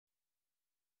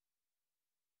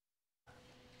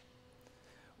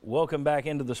Welcome back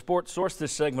into the Sports Source.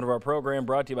 This segment of our program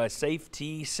brought to you by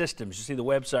Safety Systems. You see the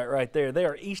website right there. They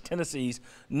are East Tennessee's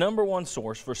 #1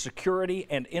 source for security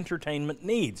and entertainment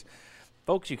needs.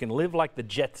 Folks, you can live like the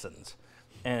Jetsons.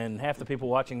 And half the people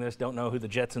watching this don't know who the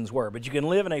Jetsons were. But you can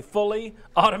live in a fully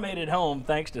automated home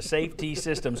thanks to Safety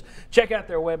Systems. Check out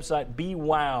their website, Be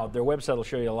Wowed. Their website will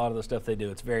show you a lot of the stuff they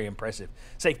do. It's very impressive.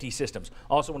 Safety Systems.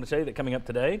 Also want to tell you that coming up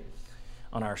today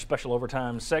on our special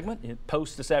overtime segment, it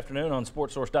posts this afternoon on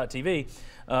sportsource.tv,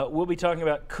 we'll be talking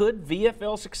about could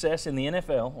VFL success in the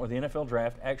NFL or the NFL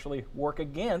draft actually work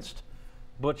against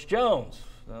Butch Jones?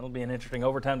 That'll be an interesting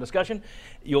overtime discussion.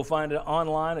 You'll find it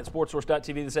online at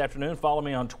sportsource.tv this afternoon. Follow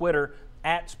me on Twitter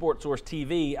at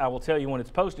sportsourcetv. I will tell you when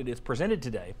it's posted. It's presented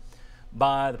today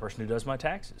by the person who does my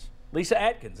taxes, Lisa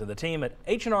Atkins, and the team at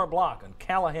H&R Block on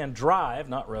Callahan Drive,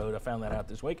 not Road. I found that out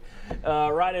this week.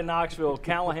 Right in Knoxville,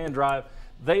 Callahan Drive.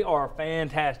 They are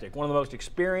fantastic. One of the most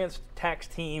experienced tax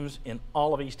teams in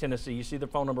all of East Tennessee. You see the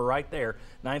phone number right there,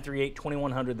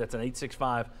 938-2100. That's an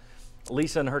 865.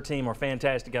 Lisa and her team are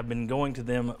fantastic. I've been going to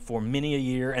them for many a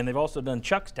year, and they've also done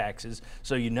Chuck's taxes,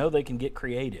 so you know they can get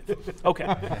creative. Okay,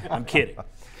 I'm kidding.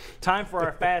 Time for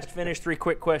our fast finish. 3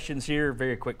 quick questions here,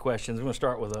 very quick questions. I'm going to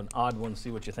start with an odd one,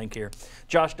 see what you think here.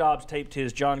 Josh Dobbs taped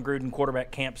his Jon Gruden quarterback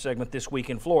camp segment this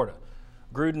week in Florida.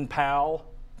 Gruden pal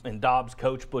and Dobbs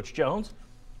coach Butch Jones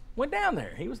went down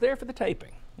there. He was there for the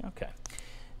taping. Okay.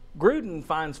 Gruden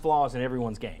finds flaws in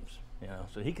everyone's games. You know,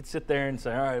 so he could sit there and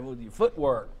say, all right, well, your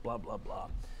footwork, blah, blah, blah.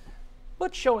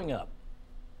 But showing up,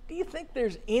 do you think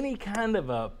there's any kind of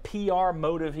a PR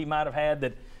motive he might have had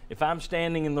that if I'm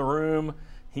standing in the room,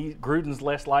 Gruden's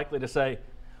less likely to say,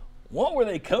 what were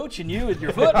they coaching you with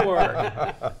your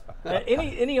footwork?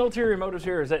 Any ulterior motives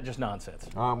here, or is that just nonsense?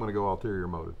 I'm going to go ulterior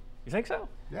motive. You think so?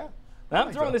 Yeah. Now,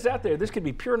 I'm throwing this out there. This could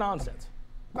be pure nonsense.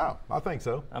 No, I think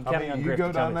so. I'm counting on Griff you to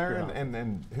go tell down me it's there pure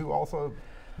and who also,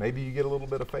 maybe you get a little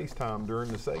bit of FaceTime during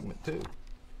the segment too.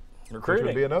 Recruiting.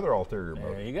 Which would be another ulterior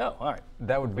motive. There you go. All right.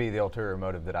 That would be the ulterior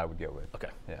motive that I would go with. Okay.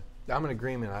 Yeah. I'm in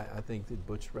agreement. I think that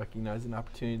Butch recognized an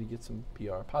opportunity to get some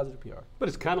PR, positive PR. But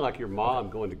it's kind of like your mom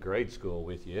going to grade school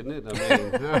with you, isn't it? I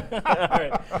mean, All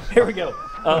right, here we go.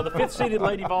 The 5th-seeded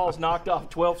Lady Vols knocked off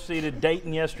 12th-seeded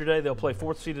Dayton yesterday. They'll play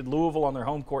 4th-seeded Louisville on their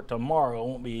home court tomorrow. It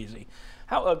won't be easy.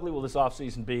 How ugly will this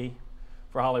offseason be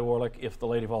for Holly Warlick if the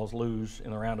Lady Vols lose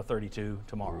in the round of 32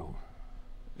 tomorrow? Ooh.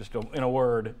 Just in a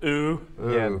word, ooh.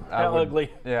 Yeah, how ugly?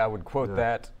 Yeah, I would quote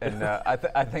that, and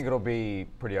I think it'll be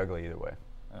pretty ugly either way.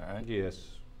 All right. yes.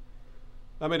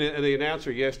 I mean, the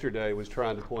announcer yesterday was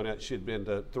trying to point out she'd been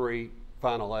to 3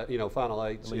 final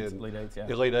eights,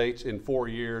 Elite Eights in 4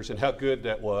 years, and how good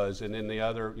that was. And then the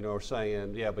other, are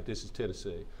saying, yeah, but this is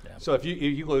Tennessee. Yeah. So if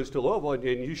you lose to Louisville, and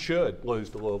you should lose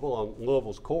to Louisville on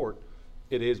Louisville's court,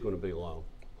 it is going to be a long,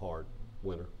 hard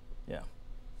winter. Yeah.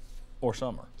 Or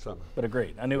summer. Summer. But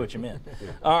agreed. I knew what you meant.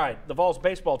 Yeah. All right. The Vols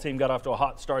baseball team got off to a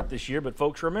hot start this year, but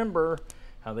folks remember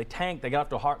how they tanked. They got off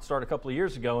to a hot start a couple of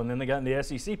years ago, and then they got into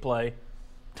SEC play,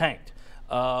 tanked.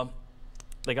 They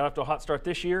got off to a hot start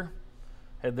this year,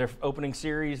 had their opening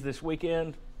series this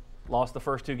weekend, lost the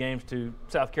first 2 games to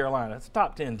South Carolina. It's a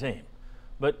top 10 team,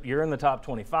 but you're in the top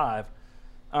 25.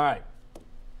 All right.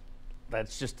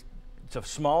 It's a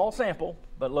small sample,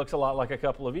 but looks a lot like a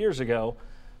couple of years ago.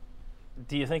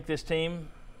 Do you think this team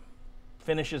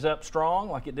finishes up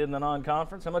strong like it did in the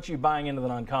non-conference? How much are you buying into the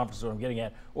non-conference is what I'm getting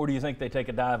at? Or do you think they take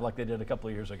a dive like they did a couple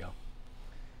of years ago?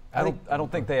 I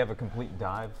don't think they have a complete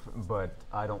dive, but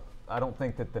I don't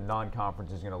think that the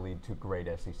non-conference is going to lead to great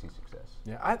SEC success.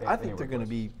 Yeah, I think they're going to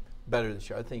be better this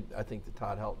year. I think that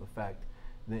Todd helped the fact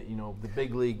that, the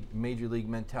big league, major league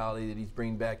mentality that he's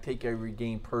bringing back, take every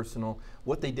game personal.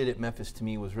 What they did at Memphis to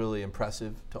me was really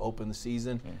impressive to open the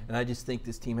season. Mm-hmm. And I just think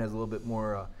this team has a little bit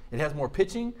more, it has more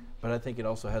pitching, but I think it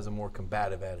also has a more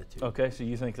combative attitude. Okay, so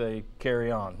you think they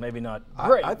carry on. Maybe not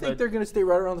great. I think they're going to stay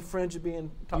right around the fringe of being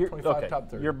top 25, top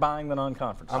 30. You're buying the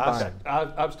non-conference.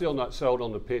 I'm still not sold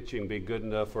on the pitching being good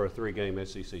enough for a 3-game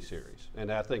SEC series.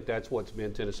 And I think that's what's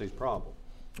been Tennessee's problem.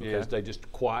 Okay. Is they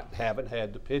just quite haven't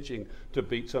had the pitching to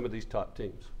beat some of these top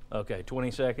teams. Okay,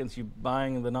 20 seconds. You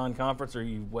buying the non-conference, or are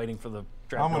you waiting for the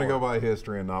trap door? I'm going to go by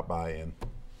history and not buy in.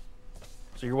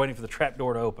 So you're waiting for the trap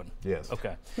door to open? Yes.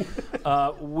 Okay.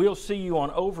 We'll see you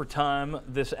on Overtime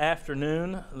this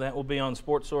afternoon. That will be on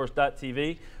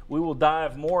sportsource.tv. We will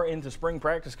dive more into spring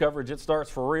practice coverage. It starts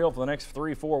for real for the next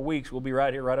 3-4 weeks. We'll be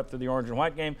right here, right up to the orange and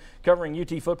white game, covering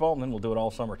UT football, and then we'll do it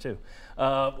all summer too.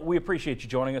 We appreciate you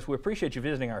joining us. We appreciate you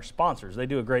visiting our sponsors. They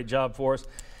do a great job for us.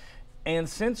 And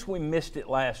since we missed it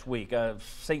last week,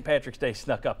 St. Patrick's Day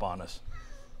snuck up on us.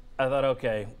 I thought,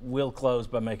 okay, we'll close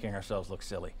by making ourselves look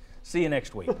silly. See you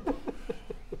next week.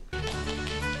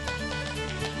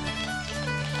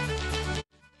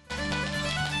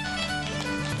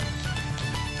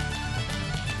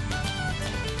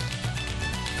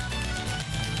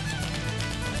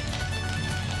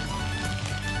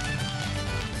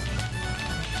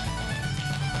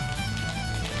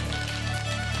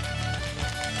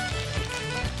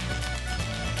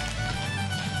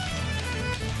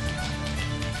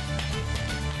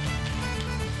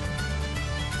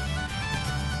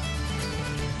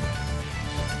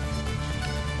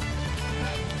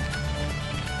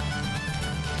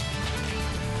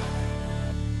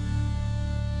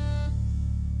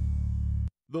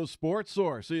 The Sports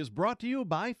Source is brought to you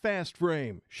by Fast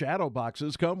Frame. Shadow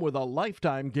boxes come with a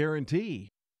lifetime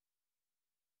guarantee.